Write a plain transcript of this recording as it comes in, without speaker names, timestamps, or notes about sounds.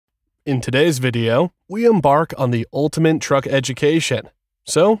In today's video, we embark on the ultimate truck education.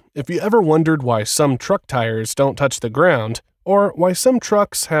 So, if you ever wondered why some truck tires don't touch the ground, or why some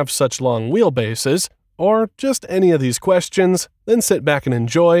trucks have such long wheelbases, or just any of these questions, then sit back and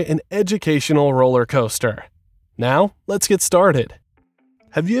enjoy an educational roller coaster. Now, let's get started.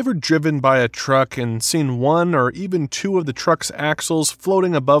 Have you ever driven by a truck and seen one or even two of the truck's axles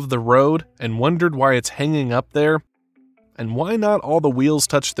floating above the road and wondered why it's hanging up there? And why not all the wheels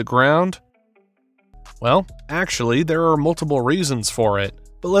touch the ground? Well, actually, there are multiple reasons for it,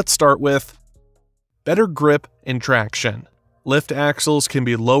 but let's start with better grip and traction. Lift axles can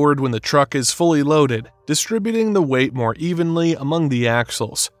be lowered when the truck is fully loaded, distributing the weight more evenly among the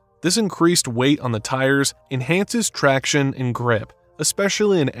axles. This increased weight on the tires enhances traction and grip,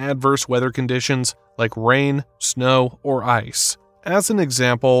 especially in adverse weather conditions like rain, snow, or ice. As an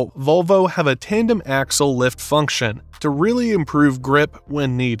example, Volvo have a tandem axle lift function to really improve grip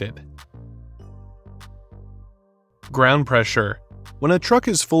when needed. Ground pressure. When a truck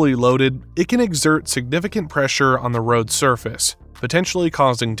is fully loaded, it can exert significant pressure on the road surface, potentially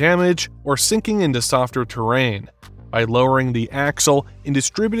causing damage or sinking into softer terrain. By lowering the axle and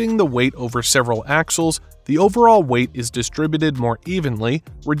distributing the weight over several axles, the overall weight is distributed more evenly,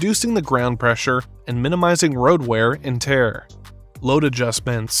 reducing the ground pressure and minimizing road wear and tear. Load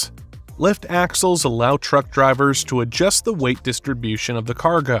adjustments. Lift axles allow truck drivers to adjust the weight distribution of the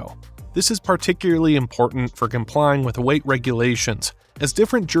cargo. This is particularly important for complying with weight regulations, as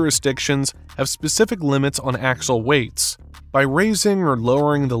different jurisdictions have specific limits on axle weights. By raising or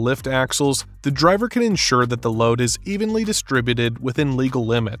lowering the lift axles, the driver can ensure that the load is evenly distributed within legal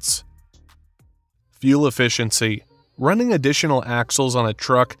limits. Fuel efficiency. Running additional axles on a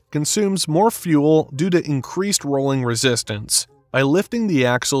truck consumes more fuel due to increased rolling resistance. By lifting the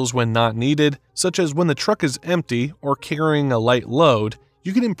axles when not needed, such as when the truck is empty or carrying a light load,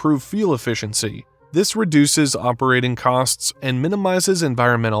 you can improve fuel efficiency. This reduces operating costs and minimizes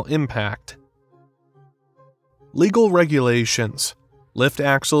environmental impact. Legal regulations. Lift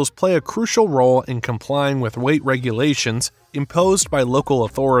axles play a crucial role in complying with weight regulations imposed by local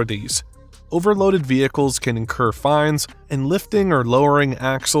authorities. Overloaded vehicles can incur fines, and lifting or lowering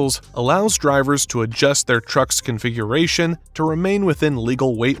axles allows drivers to adjust their truck's configuration to remain within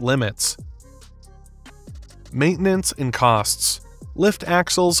legal weight limits. Maintenance and costs. Lift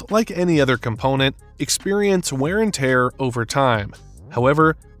axles, like any other component, experience wear and tear over time.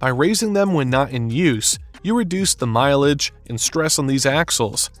 However, by raising them when not in use, you reduce the mileage and stress on these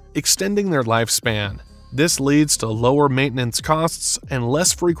axles, extending their lifespan. This leads to lower maintenance costs and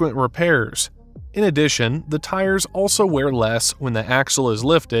less frequent repairs. In addition, the tires also wear less when the axle is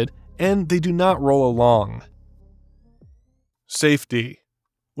lifted, and they do not roll along. Safety.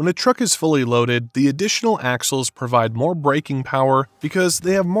 When a truck is fully loaded, the additional axles provide more braking power because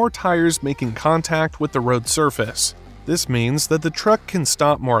they have more tires making contact with the road surface. This means that the truck can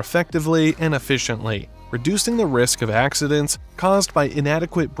stop more effectively and efficiently, reducing the risk of accidents caused by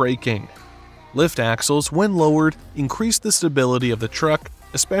inadequate braking. Lift axles, when lowered, increase the stability of the truck,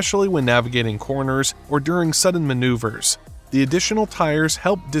 especially when navigating corners or during sudden maneuvers. The additional tires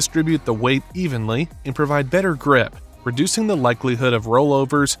help distribute the weight evenly and provide better grip, reducing the likelihood of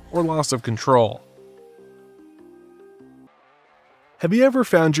rollovers or loss of control. Have you ever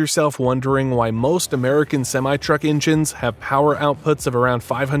found yourself wondering why most American semi-truck engines have power outputs of around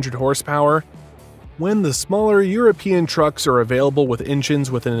 500 horsepower? When the smaller European trucks are available with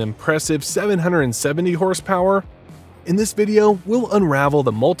engines with an impressive 770 horsepower? In this video, we'll unravel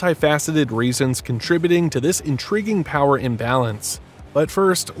the multifaceted reasons contributing to this intriguing power imbalance. But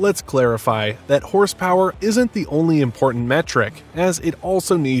first, let's clarify that horsepower isn't the only important metric, as it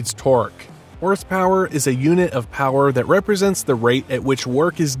also needs torque. Horsepower is a unit of power that represents the rate at which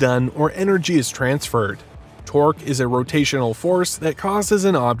work is done or energy is transferred. Torque is a rotational force that causes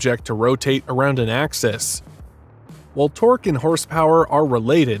an object to rotate around an axis. While torque and horsepower are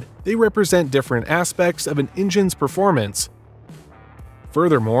related, they represent different aspects of an engine's performance.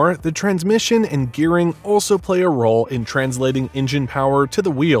 Furthermore, the transmission and gearing also play a role in translating engine power to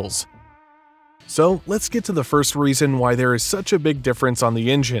the wheels. So let's get to the first reason why there is such a big difference on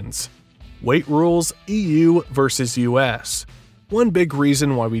the engines. Weight rules, EU versus US. One big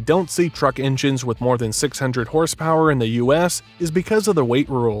reason why we don't see truck engines with more than 600 horsepower in the US is because of the weight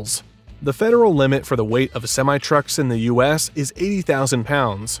rules. The federal limit for the weight of semi-trucks in the US is 80,000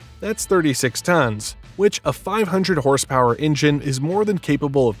 pounds, that's 36 tons, which a 500 horsepower engine is more than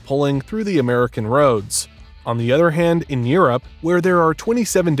capable of pulling through the American roads. On the other hand, in Europe, where there are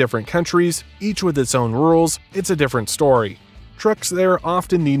 27 different countries, each with its own rules, it's a different story. Trucks there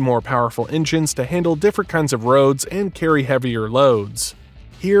often need more powerful engines to handle different kinds of roads and carry heavier loads.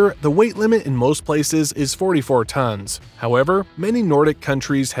 Here, the weight limit in most places is 44 tons. However, many Nordic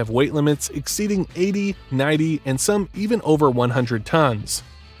countries have weight limits exceeding 80, 90, and some even over 100 tons.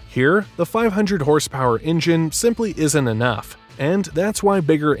 Here, the 500 horsepower engine simply isn't enough, and that's why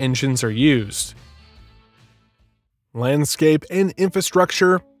bigger engines are used. Landscape and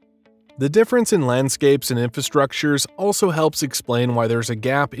infrastructure. The difference in landscapes and infrastructures also helps explain why there's a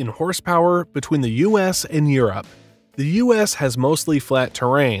gap in horsepower between the US and Europe. The US has mostly flat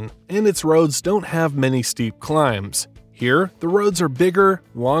terrain, and its roads don't have many steep climbs. Here, the roads are bigger,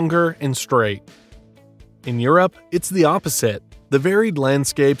 longer, and straight. In Europe, it's the opposite. The varied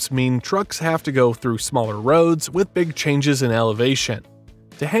landscapes mean trucks have to go through smaller roads with big changes in elevation.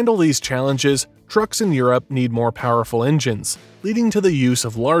 To handle these challenges, trucks in Europe need more powerful engines, leading to the use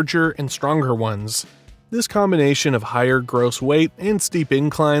of larger and stronger ones. This combination of higher gross weight and steep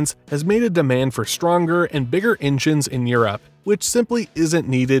inclines has made a demand for stronger and bigger engines in Europe, which simply isn't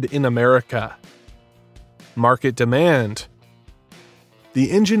needed in America. Market demand.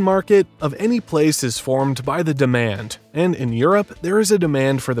 The engine market of any place is formed by the demand, and in Europe there is a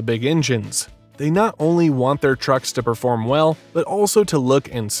demand for the big engines. They not only want their trucks to perform well, but also to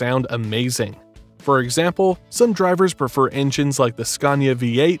look and sound amazing. For example, some drivers prefer engines like the Scania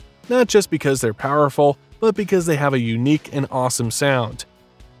V8 not just because they're powerful, but because they have a unique and awesome sound.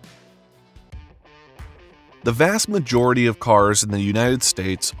 The vast majority of cars in the United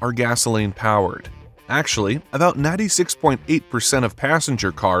States are gasoline-powered. Actually, about 96.8% of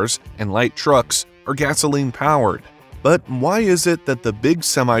passenger cars and light trucks are gasoline-powered. But why is it that the big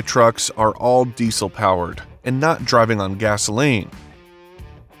semi-trucks are all diesel-powered and not driving on gasoline?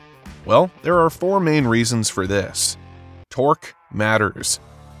 Well, there are four main reasons for this. Torque matters.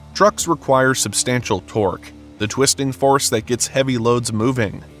 Trucks require substantial torque, the twisting force that gets heavy loads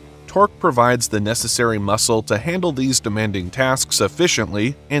moving. Torque provides the necessary muscle to handle these demanding tasks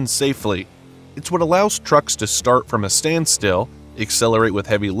efficiently and safely. It's what allows trucks to start from a standstill, accelerate with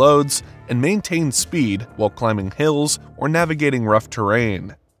heavy loads, and maintain speed while climbing hills or navigating rough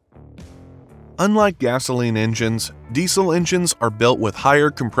terrain. Unlike gasoline engines, diesel engines are built with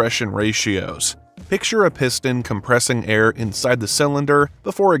higher compression ratios. Picture a piston compressing air inside the cylinder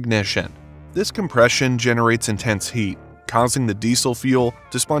before ignition. This compression generates intense heat, causing the diesel fuel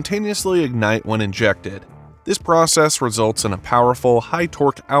to spontaneously ignite when injected. This process results in a powerful,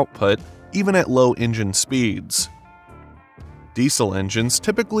 high-torque output even at low engine speeds. Diesel engines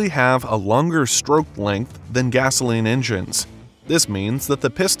typically have a longer stroke length than gasoline engines. This means that the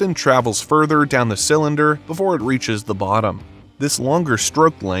piston travels further down the cylinder before it reaches the bottom. This longer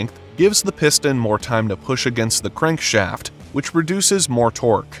stroke length gives the piston more time to push against the crankshaft, which produces more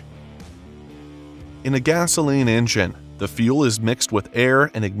torque. In a gasoline engine, the fuel is mixed with air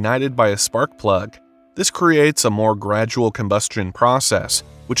and ignited by a spark plug. This creates a more gradual combustion process,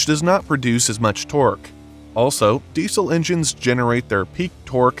 which does not produce as much torque. Also, diesel engines generate their peak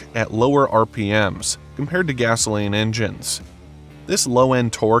torque at lower RPMs compared to gasoline engines. This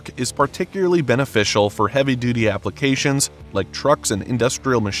low-end torque is particularly beneficial for heavy-duty applications like trucks and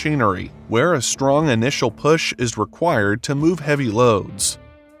industrial machinery, where a strong initial push is required to move heavy loads.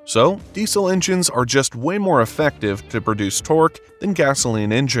 So, diesel engines are just way more effective to produce torque than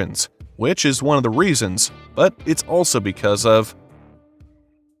gasoline engines, which is one of the reasons, but it's also because of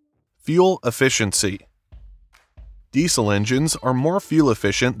fuel efficiency. Diesel engines are more fuel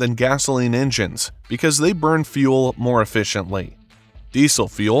efficient than gasoline engines because they burn fuel more efficiently. Diesel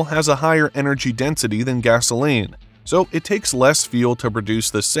fuel has a higher energy density than gasoline, so it takes less fuel to produce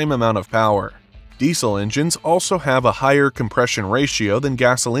the same amount of power. Diesel engines also have a higher compression ratio than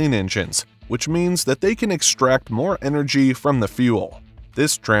gasoline engines, which means that they can extract more energy from the fuel.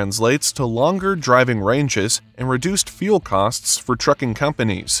 This translates to longer driving ranges and reduced fuel costs for trucking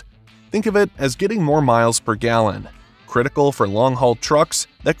companies. Think of it as getting more miles per gallon, critical for long-haul trucks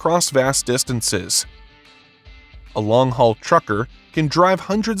that cross vast distances. A long-haul trucker can drive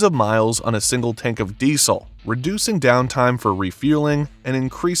hundreds of miles on a single tank of diesel, reducing downtime for refueling and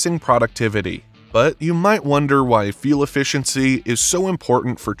increasing productivity. But you might wonder why fuel efficiency is so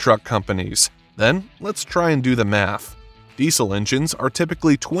important for truck companies. Then, let's try and do the math. Diesel engines are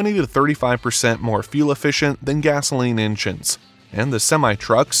typically 20 to 35% more fuel efficient than gasoline engines, and the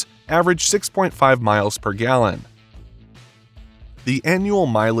semi-trucks average 6.5 miles per gallon. The annual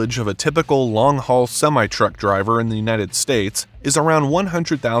mileage of a typical long-haul semi-truck driver in the United States is around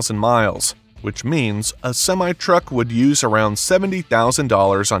 100,000 miles, which means a semi-truck would use around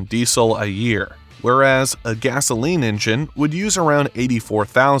 $70,000 on diesel a year, whereas a gasoline engine would use around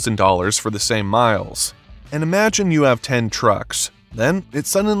 $84,000 for the same miles. And imagine you have 10 trucks. then it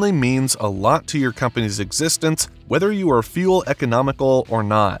suddenly means a lot to your company's existence, whether you are fuel economical or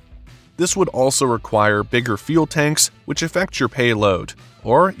not. This would also require bigger fuel tanks, which affect your payload,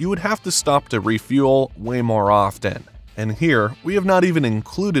 or you would have to stop to refuel way more often. And here, we have not even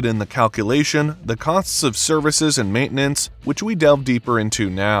included in the calculation the costs of services and maintenance, which we delve deeper into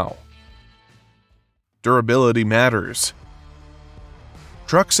now. Durability matters.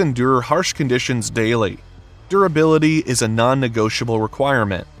 Trucks endure harsh conditions daily. Durability is a non-negotiable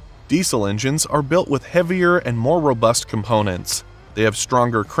requirement. Diesel engines are built with heavier and more robust components. They have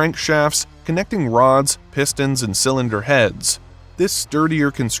stronger crankshafts, connecting rods, pistons, and cylinder heads. This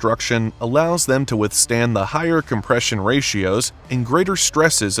sturdier construction allows them to withstand the higher compression ratios and greater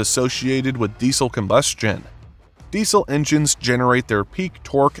stresses associated with diesel combustion. Diesel engines generate their peak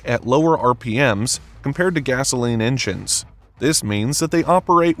torque at lower RPMs compared to gasoline engines. This means that they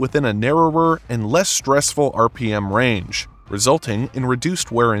operate within a narrower and less stressful RPM range, resulting in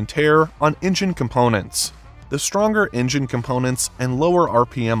reduced wear and tear on engine components. The stronger engine components and lower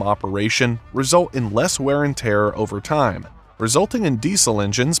RPM operation result in less wear and tear over time, resulting in diesel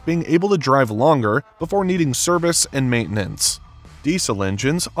engines being able to drive longer before needing service and maintenance. Diesel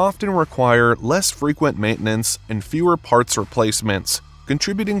engines often require less frequent maintenance and fewer parts replacements,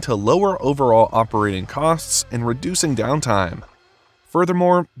 contributing to lower overall operating costs and reducing downtime.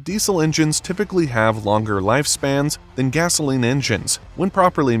 Furthermore, diesel engines typically have longer lifespans than gasoline engines when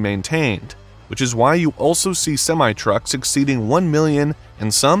properly maintained, which is why you also see semi-trucks exceeding 1 million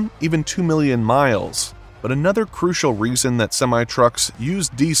and some even 2 million miles. But another crucial reason that semi-trucks use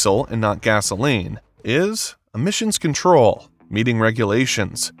diesel and not gasoline is emissions control, meeting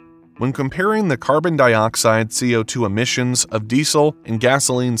regulations. When comparing the carbon dioxide CO2 emissions of diesel and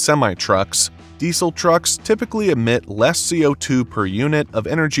gasoline semi-trucks, diesel trucks typically emit less CO2 per unit of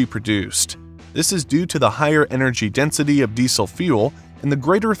energy produced. This is due to the higher energy density of diesel fuel and the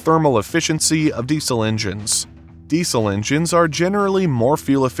greater thermal efficiency of diesel engines. Diesel engines are generally more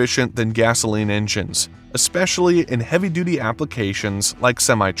fuel efficient than gasoline engines, especially in heavy-duty applications like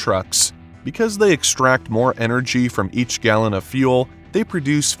semi-trucks. Because they extract more energy from each gallon of fuel, they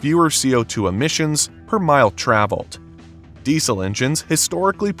produce fewer CO2 emissions per mile traveled. Diesel engines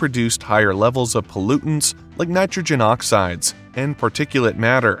historically produced higher levels of pollutants like nitrogen oxides and particulate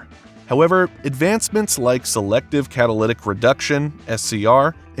matter. However, advancements like selective catalytic reduction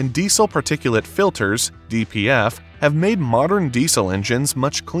 (SCR) and diesel particulate filters (DPF) have made modern diesel engines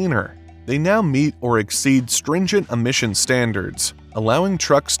much cleaner. They now meet or exceed stringent emission standards, allowing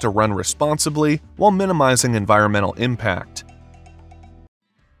trucks to run responsibly while minimizing environmental impact.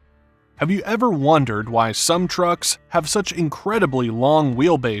 Have you ever wondered why some trucks have such incredibly long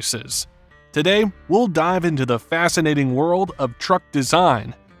wheelbases? Today, we'll dive into the fascinating world of truck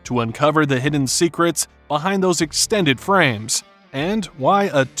design to uncover the hidden secrets behind those extended frames and why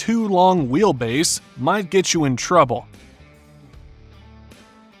a too long wheelbase might get you in trouble.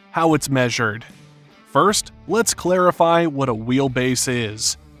 How it's measured. First, let's clarify what a wheelbase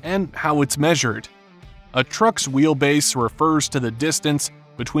is and how it's measured. A truck's wheelbase refers to the distance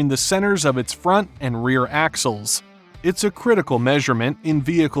between the centers of its front and rear axles. It's a critical measurement in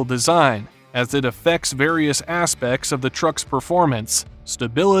vehicle design, as it affects various aspects of the truck's performance,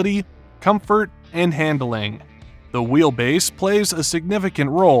 stability, comfort, and handling. The wheelbase plays a significant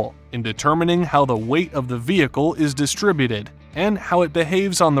role in determining how the weight of the vehicle is distributed and how it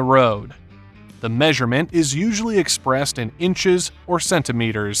behaves on the road. The measurement is usually expressed in inches or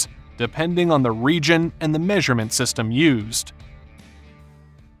centimeters, depending on the region and the measurement system used.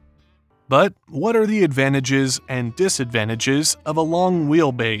 But what are the advantages and disadvantages of a long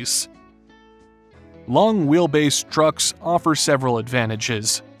wheelbase? Long wheelbase trucks offer several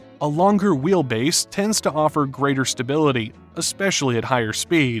advantages. A longer wheelbase tends to offer greater stability, especially at higher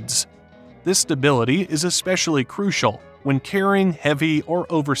speeds. This stability is especially crucial when carrying heavy or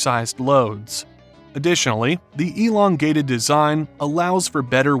oversized loads. Additionally, the elongated design allows for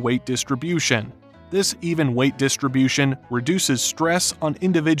better weight distribution. This even weight distribution reduces stress on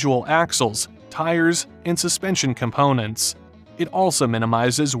individual axles, tires, and suspension components. It also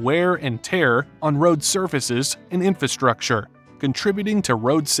minimizes wear and tear on road surfaces and infrastructure, contributing to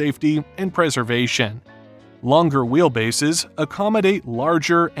road safety and preservation. Longer wheelbases accommodate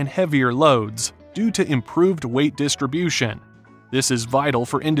larger and heavier loads due to improved weight distribution. This is vital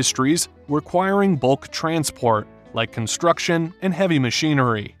for industries requiring bulk transport, like construction and heavy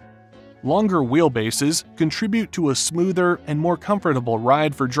machinery. Longer wheelbases contribute to a smoother and more comfortable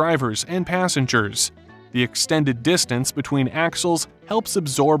ride for drivers and passengers. The extended distance between axles helps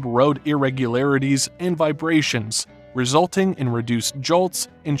absorb road irregularities and vibrations, resulting in reduced jolts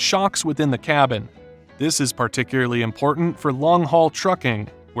and shocks within the cabin. This is particularly important for long-haul trucking,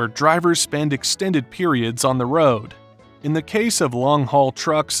 where drivers spend extended periods on the road. In the case of long-haul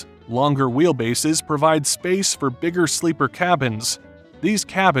trucks, longer wheelbases provide space for bigger sleeper cabins. These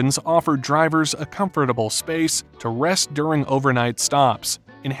cabins offer drivers a comfortable space to rest during overnight stops,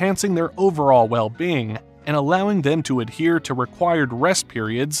 enhancing their overall well-being and allowing them to adhere to required rest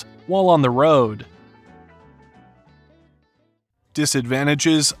periods while on the road.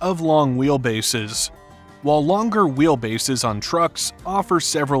 Disadvantages of long wheelbases. While longer wheelbases on trucks offer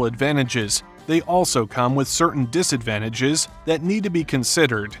several advantages, they also come with certain disadvantages that need to be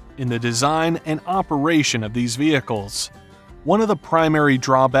considered in the design and operation of these vehicles. One of the primary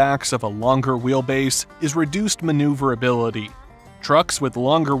drawbacks of a longer wheelbase is reduced maneuverability. Trucks with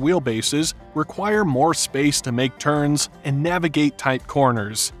longer wheelbases require more space to make turns and navigate tight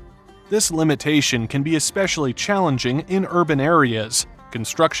corners. This limitation can be especially challenging in urban areas,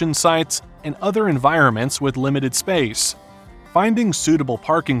 construction sites, and other environments with limited space. Finding suitable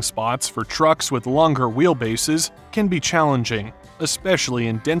parking spots for trucks with longer wheelbases can be challenging, especially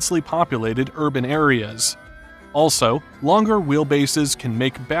in densely populated urban areas. Also, longer wheelbases can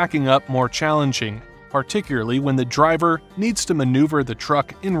make backing up more challenging, particularly when the driver needs to maneuver the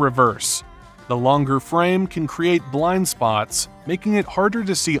truck in reverse. The longer frame can create blind spots, making it harder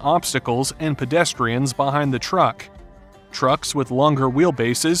to see obstacles and pedestrians behind the truck. Trucks with longer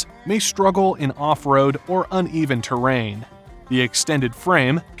wheelbases may struggle in off-road or uneven terrain. The extended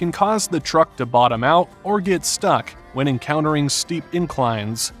frame can cause the truck to bottom out or get stuck when encountering steep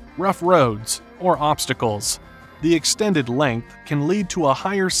inclines, rough roads, or obstacles. The extended length can lead to a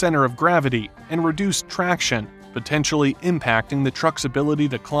higher center of gravity and reduced traction, potentially impacting the truck's ability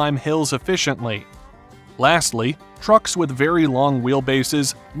to climb hills efficiently. Lastly, trucks with very long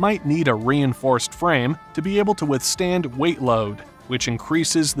wheelbases might need a reinforced frame to be able to withstand weight load, which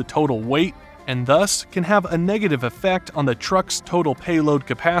increases the total weight and thus can have a negative effect on the truck's total payload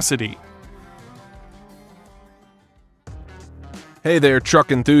capacity. Hey there,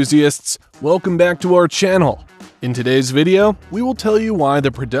 truck enthusiasts! Welcome back to our channel. In today's video, we will tell you why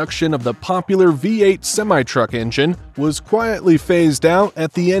the production of the popular V8 semi-truck engine was quietly phased out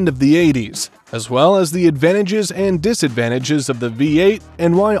at the end of the 80s, as well as the advantages and disadvantages of the V8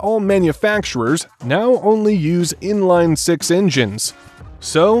 and why all manufacturers now only use inline-six engines.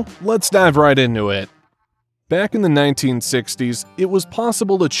 So, let's dive right into it. Back in the 1960s, it was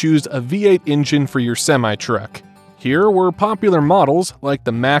possible to choose a V8 engine for your semi-truck. Here were popular models like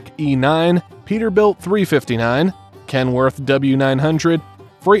the Mack E9, Peterbilt 359, Kenworth W900,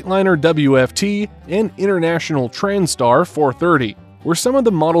 Freightliner WFT, and International Transtar 430 were some of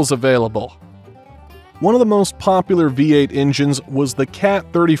the models available. One of the most popular V8 engines was the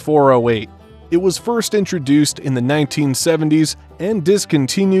CAT 3408. It was first introduced in the 1970s and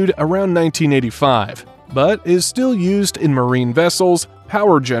discontinued around 1985, but is still used in marine vessels,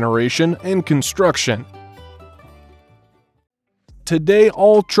 power generation, and construction. Today,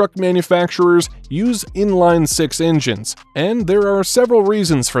 all truck manufacturers use inline-six engines, and there are several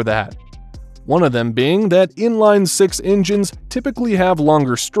reasons for that. One of them being that inline-six engines typically have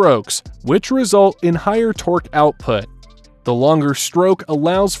longer strokes, which result in higher torque output. The longer stroke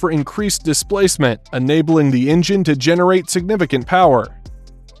allows for increased displacement, enabling the engine to generate significant power.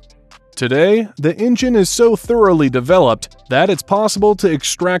 Today, the engine is so thoroughly developed that it's possible to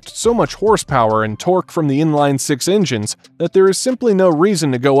extract so much horsepower and torque from the inline-six engines that there is simply no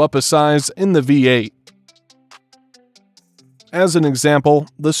reason to go up a size in the V8. As an example,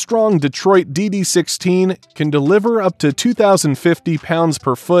 the strong Detroit DD16 can deliver up to 2,050 pounds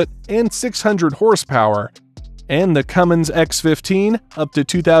per foot and 600 horsepower, and the Cummins X15 up to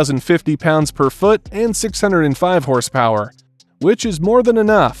 2,050 pounds per foot and 605 horsepower, which is more than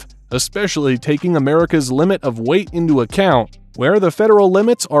enough, especially taking America's limit of weight into account, where the federal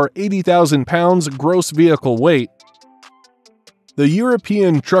limits are 80,000 pounds gross vehicle weight. The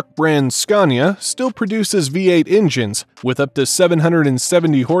European truck brand Scania still produces V8 engines with up to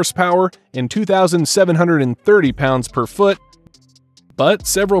 770 horsepower and 2,730 pounds per foot, but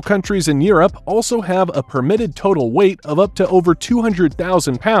several countries in Europe also have a permitted total weight of up to over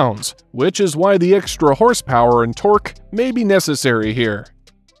 200,000 pounds, which is why the extra horsepower and torque may be necessary here.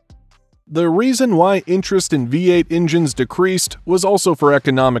 The reason why interest in V8 engines decreased was also for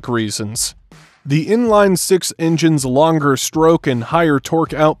economic reasons. The inline-six engine's longer stroke and higher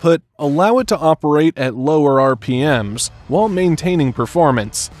torque output allow it to operate at lower RPMs while maintaining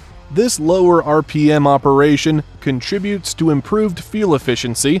performance. This lower RPM operation contributes to improved fuel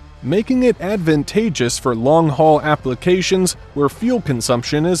efficiency, making it advantageous for long-haul applications where fuel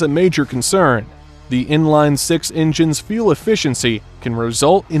consumption is a major concern. The inline-6 engine's fuel efficiency can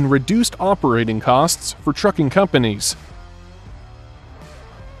result in reduced operating costs for trucking companies.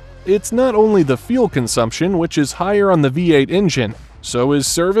 It's not only the fuel consumption which is higher on the V8 engine, so is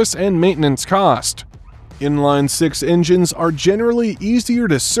service and maintenance cost. Inline-6 engines are generally easier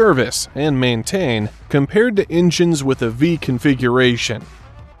to service and maintain compared to engines with a V configuration.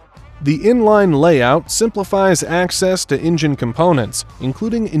 The inline layout simplifies access to engine components,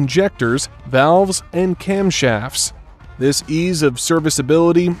 including injectors, valves, and camshafts. This ease of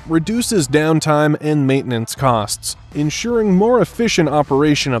serviceability reduces downtime and maintenance costs, ensuring more efficient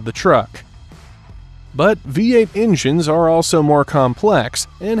operation of the truck. But V8 engines are also more complex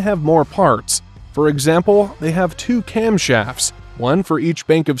and have more parts. For example, they have 2 camshafts, one for each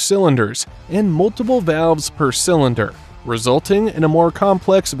bank of cylinders, and multiple valves per cylinder, resulting in a more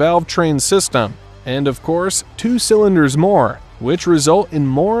complex valve train system, and of course, 2 cylinders more, which result in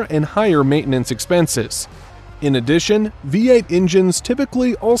more and higher maintenance expenses. In addition, V8 engines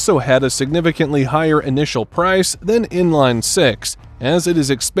typically also had a significantly higher initial price than inline-6, as it is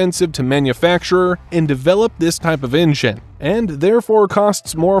expensive to manufacture and develop this type of engine, and therefore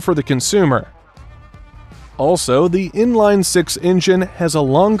costs more for the consumer. Also, the inline-6 engine has a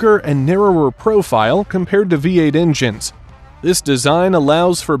longer and narrower profile compared to V8 engines. This design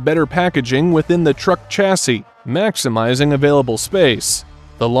allows for better packaging within the truck chassis, maximizing available space.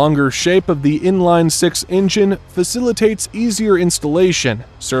 The longer shape of the inline-6 engine facilitates easier installation,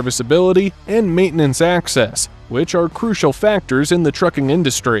 serviceability, and maintenance access, which are crucial factors in the trucking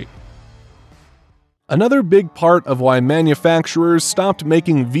industry. Another big part of why manufacturers stopped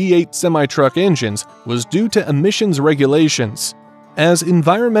making V8 semi-truck engines was due to emissions regulations. As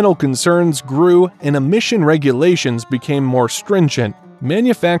environmental concerns grew and emission regulations became more stringent,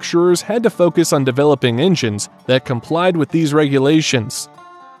 manufacturers had to focus on developing engines that complied with these regulations.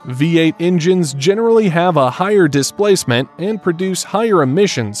 V8 engines generally have a higher displacement and produce higher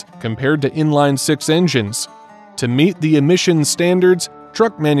emissions compared to inline-6 engines. To meet the emission standards,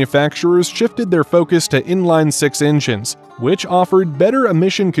 truck manufacturers shifted their focus to inline-6 engines, which offered better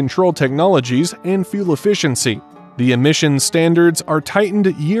emission control technologies and fuel efficiency. The emission standards are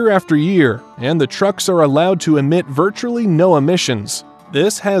tightened year after year, and the trucks are allowed to emit virtually no emissions.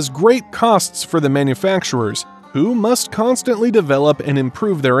 This has great costs for the manufacturers, who must constantly develop and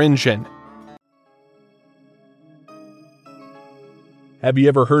improve their engine. Have you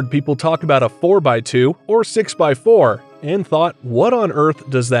ever heard people talk about a 4x2 or 6x4 and thought, what on earth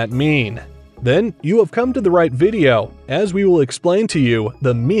does that mean? Then you have come to the right video, as we will explain to you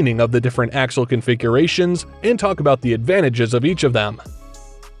the meaning of the different axle configurations and talk about the advantages of each of them.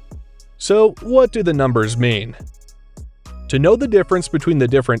 So, what do the numbers mean? To know the difference between the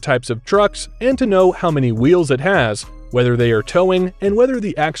different types of trucks and to know how many wheels it has, whether they are towing, and whether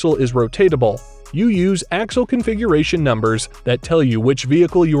the axle is rotatable, you use axle configuration numbers that tell you which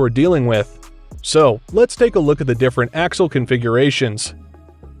vehicle you are dealing with. So, let's take a look at the different axle configurations.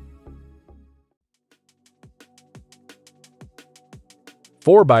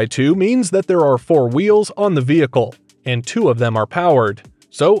 Four by 2 means that there are 4 wheels on the vehicle, and 2 of them are powered.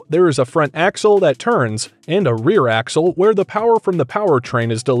 So, there is a front axle that turns, and a rear axle where the power from the powertrain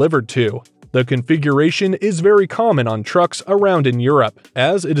is delivered to. The configuration is very common on trucks around in Europe,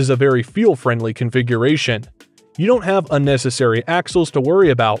 as it is a very fuel-friendly configuration. You don't have unnecessary axles to worry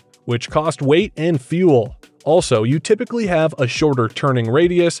about, which cost weight and fuel. Also, you typically have a shorter turning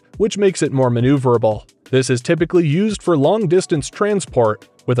radius, which makes it more maneuverable. This is typically used for long-distance transport,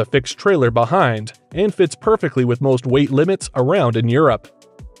 with a fixed trailer behind, and fits perfectly with most weight limits around in Europe.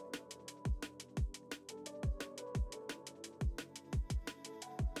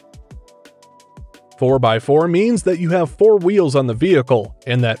 4x4 means that you have 4 wheels on the vehicle,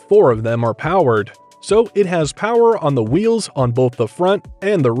 and that 4 of them are powered. So it has power on the wheels on both the front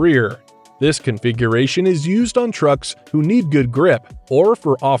and the rear. This configuration is used on trucks who need good grip, or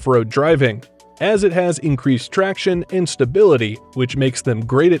for off-road driving, as it has increased traction and stability, which makes them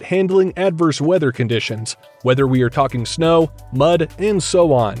great at handling adverse weather conditions, whether we are talking snow, mud, and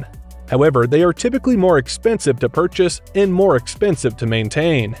so on. However, they are typically more expensive to purchase and more expensive to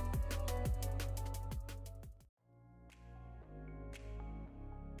maintain.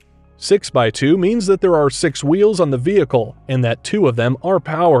 6x2 means that there are 6 wheels on the vehicle and that 2 of them are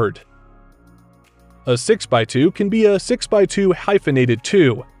powered. A 6x2 can be a 6x2 hyphenated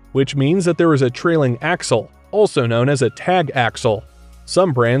 2, which means that there is a trailing axle, also known as a tag axle.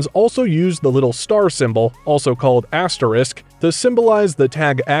 Some brands also use the little star symbol, also called asterisk, to symbolize the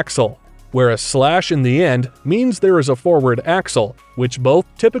tag axle, where a slash in the end means there is a forward axle, which both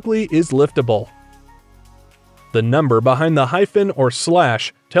typically is liftable. The number behind the hyphen or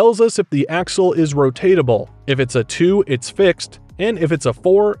slash tells us if the axle is rotatable. If it's a 2, it's fixed, and if it's a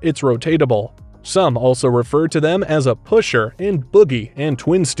 4, it's rotatable. Some also refer to them as a pusher and boogie and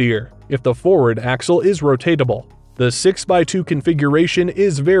twin steer, if the forward axle is rotatable. The 6x2 configuration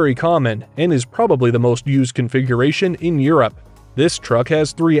is very common and is probably the most used configuration in Europe. This truck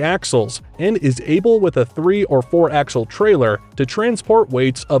has 3 axles and is able with a 3 or 4 axle trailer to transport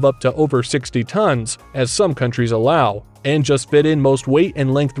weights of up to over 60 tons, as some countries allow, and just fit in most weight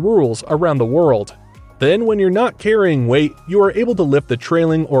and length rules around the world. Then when you're not carrying weight, you are able to lift the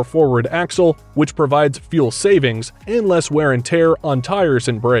trailing or forward axle, which provides fuel savings and less wear and tear on tires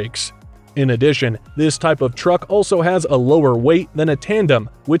and brakes. In addition, this type of truck also has a lower weight than a tandem,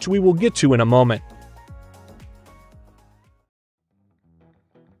 which we will get to in a moment.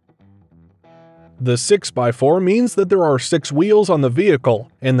 The 6x4 means that there are 6 wheels on the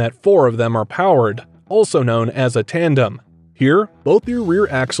vehicle and that 4 of them are powered, also known as a tandem. Here, both your rear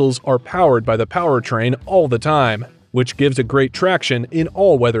axles are powered by the powertrain all the time, which gives it great traction in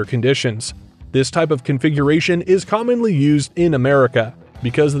all weather conditions. This type of configuration is commonly used in America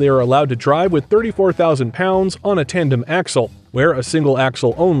because they are allowed to drive with 34,000 pounds on a tandem axle, where a single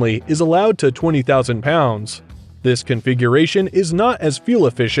axle only is allowed to 20,000 pounds. This configuration is not as fuel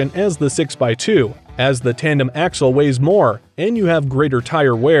efficient as the 6x2, as the tandem axle weighs more and you have greater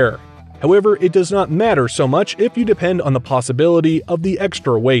tire wear. However, it does not matter so much if you depend on the possibility of the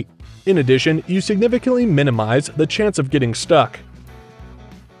extra weight. In addition, you significantly minimize the chance of getting stuck.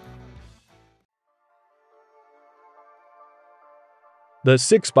 The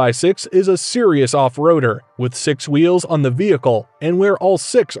 6x6 is a serious off-roader, with 6 wheels on the vehicle and where all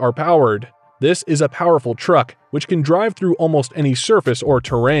 6 are powered. This is a powerful truck, which can drive through almost any surface or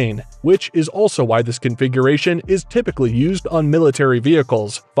terrain, which is also why this configuration is typically used on military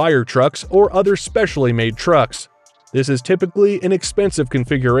vehicles, fire trucks, or other specially made trucks. This is typically an expensive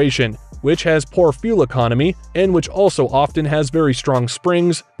configuration, which has poor fuel economy and which also often has very strong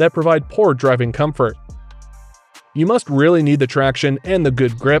springs that provide poor driving comfort. You must really need the traction and the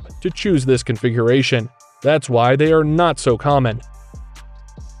good grip to choose this configuration. That's why they are not so common.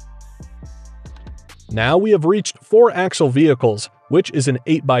 Now we have reached 4-axle vehicles, which is an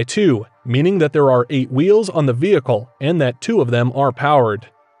 8x2, meaning that there are 8 wheels on the vehicle and that 2 of them are powered.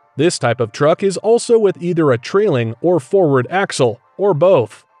 This type of truck is also with either a trailing or forward axle, or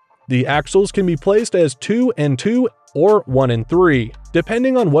both. The axles can be placed as 2 and 2 or 1 and 3,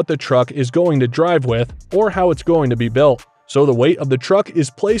 depending on what the truck is going to drive with or how it's going to be built, so the weight of the truck is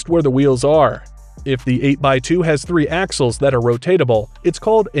placed where the wheels are. If the 8x2 has 3 axles that are rotatable, it's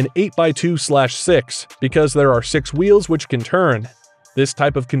called an 8x2/6 because there are 6 wheels which can turn. This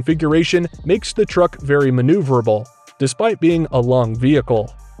type of configuration makes the truck very maneuverable, despite being a long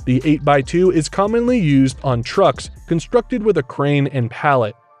vehicle. The 8x2 is commonly used on trucks constructed with a crane and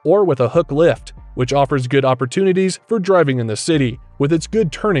pallet, or with a hook lift, which offers good opportunities for driving in the city with its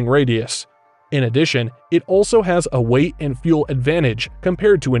good turning radius. In addition, it also has a weight and fuel advantage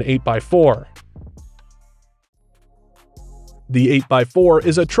compared to an 8x4. The 8x4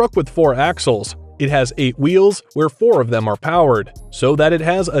 is a truck with 4 axles. It has 8 wheels, where 4 of them are powered, so that it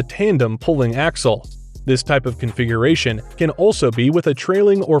has a tandem pulling axle. This type of configuration can also be with a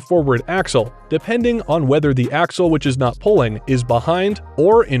trailing or forward axle, depending on whether the axle which is not pulling is behind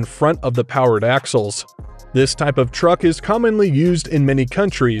or in front of the powered axles. This type of truck is commonly used in many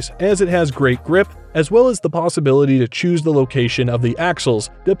countries as it has great grip, as well as the possibility to choose the location of the axles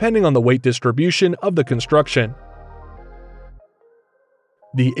depending on the weight distribution of the construction.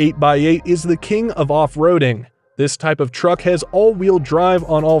 The 8x8 is the king of off-roading. This type of truck has all-wheel drive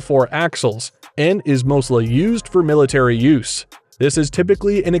on all 4 axles, and is mostly used for military use. This is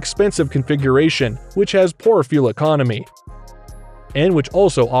typically an expensive configuration, which has poor fuel economy, and which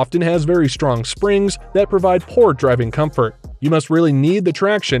also often has very strong springs that provide poor driving comfort. You must really need the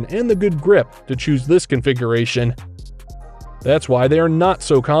traction and the good grip to choose this configuration. That's why they are not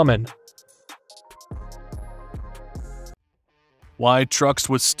so common. Why trucks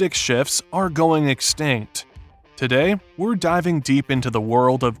with stick shifts are going extinct. Today, we're diving deep into the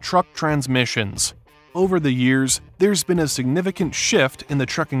world of truck transmissions. Over the years, there's been a significant shift in the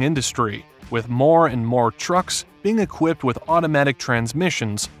trucking industry, with more and more trucks being equipped with automatic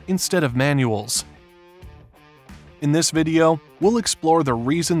transmissions instead of manuals. In this video, we'll explore the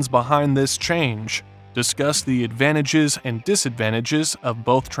reasons behind this change, discuss the advantages and disadvantages of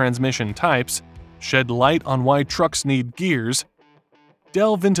both transmission types, shed light on why trucks need gears,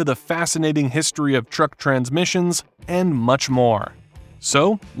 delve into the fascinating history of truck transmissions, and much more.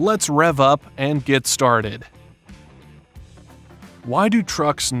 So, let's rev up and get started. Why do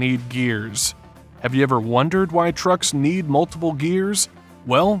trucks need gears? Have you ever wondered why trucks need multiple gears?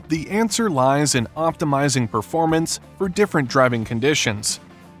 Well, the answer lies in optimizing performance for different driving conditions.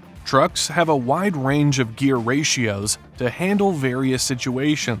 Trucks have a wide range of gear ratios to handle various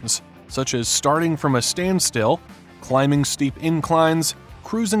situations, such as starting from a standstill, climbing steep inclines,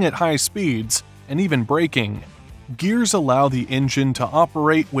 cruising at high speeds, and even braking. Gears allow the engine to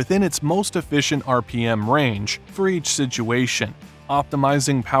operate within its most efficient RPM range for each situation,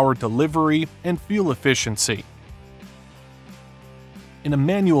 optimizing power delivery and fuel efficiency. In a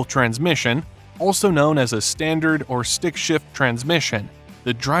manual transmission, also known as a standard or stick-shift transmission,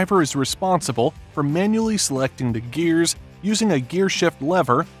 the driver is responsible for manually selecting the gears using a gear shift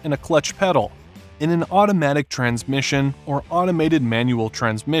lever and a clutch pedal. In an automatic transmission or automated manual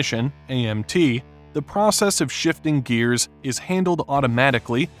transmission (AMT), the process of shifting gears is handled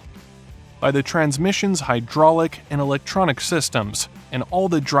automatically by the transmission's hydraulic and electronic systems, and all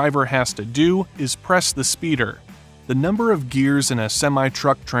the driver has to do is press the speeder. The number of gears in a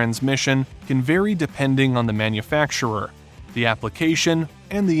semi-truck transmission can vary depending on the manufacturer, the application,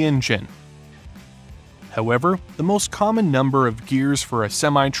 and the engine. However, the most common number of gears for a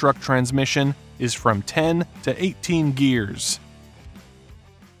semi-truck transmission is from 10 to 18 gears.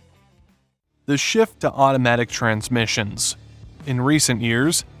 The shift to automatic transmissions. In recent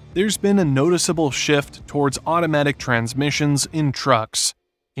years, there's been a noticeable shift towards automatic transmissions in trucks.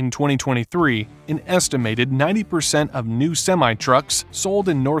 In 2023, an estimated 90% of new semi-trucks sold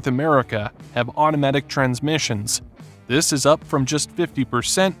in North America have automatic transmissions. This is up from just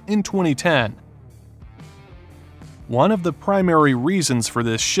 50% in 2010. One of the primary reasons for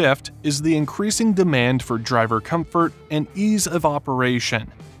this shift is the increasing demand for driver comfort and ease of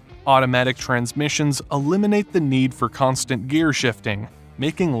operation. Automatic transmissions eliminate the need for constant gear shifting,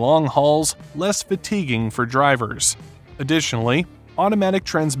 making long hauls less fatiguing for drivers. Additionally, automatic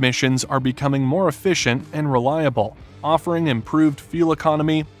transmissions are becoming more efficient and reliable, offering improved fuel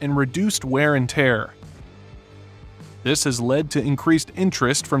economy and reduced wear and tear. This has led to increased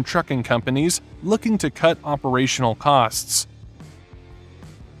interest from trucking companies looking to cut operational costs.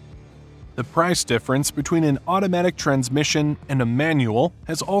 The price difference between an automatic transmission and a manual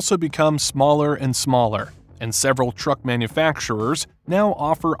has also become smaller and smaller, and several truck manufacturers now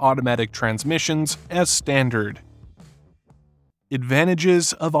offer automatic transmissions as standard.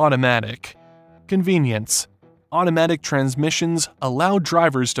 Advantages of automatic. Convenience. Automatic transmissions allow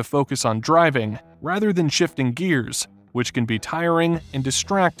drivers to focus on driving rather than shifting gears, which can be tiring and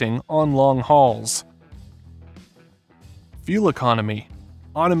distracting on long hauls. Fuel economy.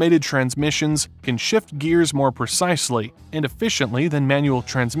 Automated transmissions can shift gears more precisely and efficiently than manual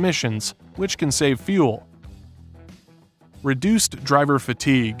transmissions, which can save fuel. Reduced driver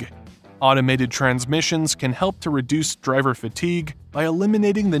fatigue. Automated transmissions can help to reduce driver fatigue by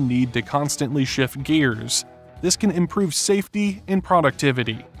eliminating the need to constantly shift gears. This can improve safety and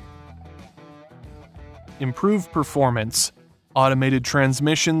productivity. Improve performance. Automated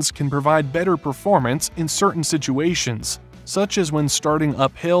transmissions can provide better performance in certain situations, such as when starting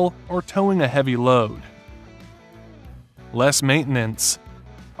uphill or towing a heavy load. Less maintenance.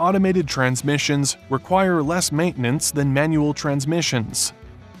 Automated transmissions require less maintenance than manual transmissions.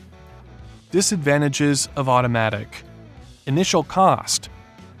 Disadvantages of automatic. Initial cost.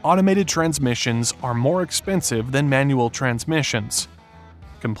 Automated transmissions are more expensive than manual transmissions.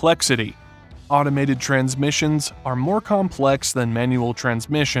 Complexity. Automated transmissions are more complex than manual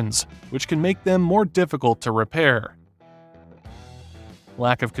transmissions, which can make them more difficult to repair.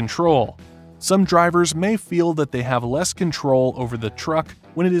 Lack of control. Some drivers may feel that they have less control over the truck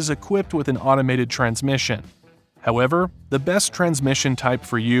when it is equipped with an automated transmission. However, the best transmission type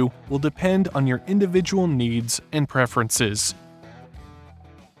for you will depend on your individual needs and preferences.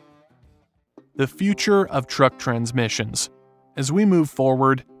 The future of truck transmissions. As we move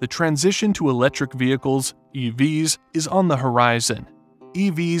forward, the transition to electric vehicles, EVs, is on the horizon.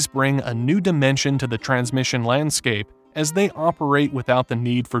 EVs bring a new dimension to the transmission landscape as they operate without the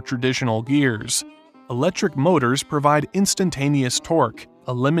need for traditional gears. Electric motors provide instantaneous torque,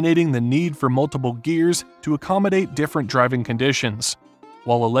 eliminating the need for multiple gears to accommodate different driving conditions.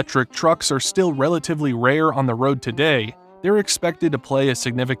 While electric trucks are still relatively rare on the road today, they're expected to play a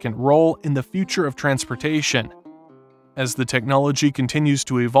significant role in the future of transportation. As the technology continues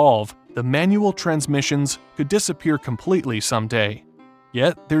to evolve, the manual transmissions could disappear completely someday.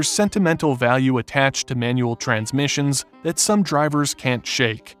 Yet, there's sentimental value attached to manual transmissions that some drivers can't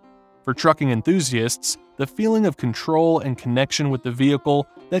shake. For trucking enthusiasts, the feeling of control and connection with the vehicle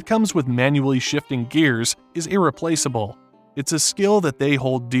that comes with manually shifting gears is irreplaceable. It's a skill that they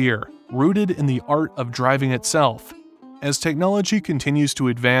hold dear, rooted in the art of driving itself. As technology continues to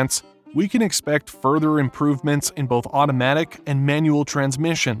advance, we can expect further improvements in both automatic and manual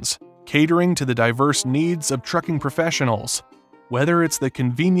transmissions, catering to the diverse needs of trucking professionals. Whether it's the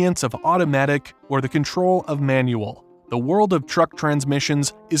convenience of automatic or the control of manual, the world of truck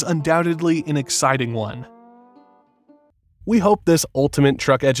transmissions is undoubtedly an exciting one. We hope this ultimate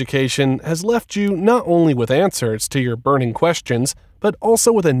truck education has left you not only with answers to your burning questions, but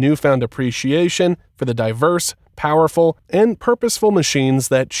also with a newfound appreciation for the diverse, powerful, and purposeful machines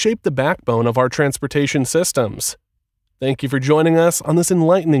that shape the backbone of our transportation systems. Thank you for joining us on this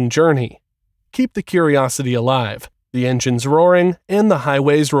enlightening journey. Keep the curiosity alive, the engines roaring, and the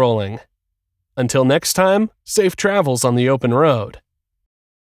highways rolling. Until next time, safe travels on the open road.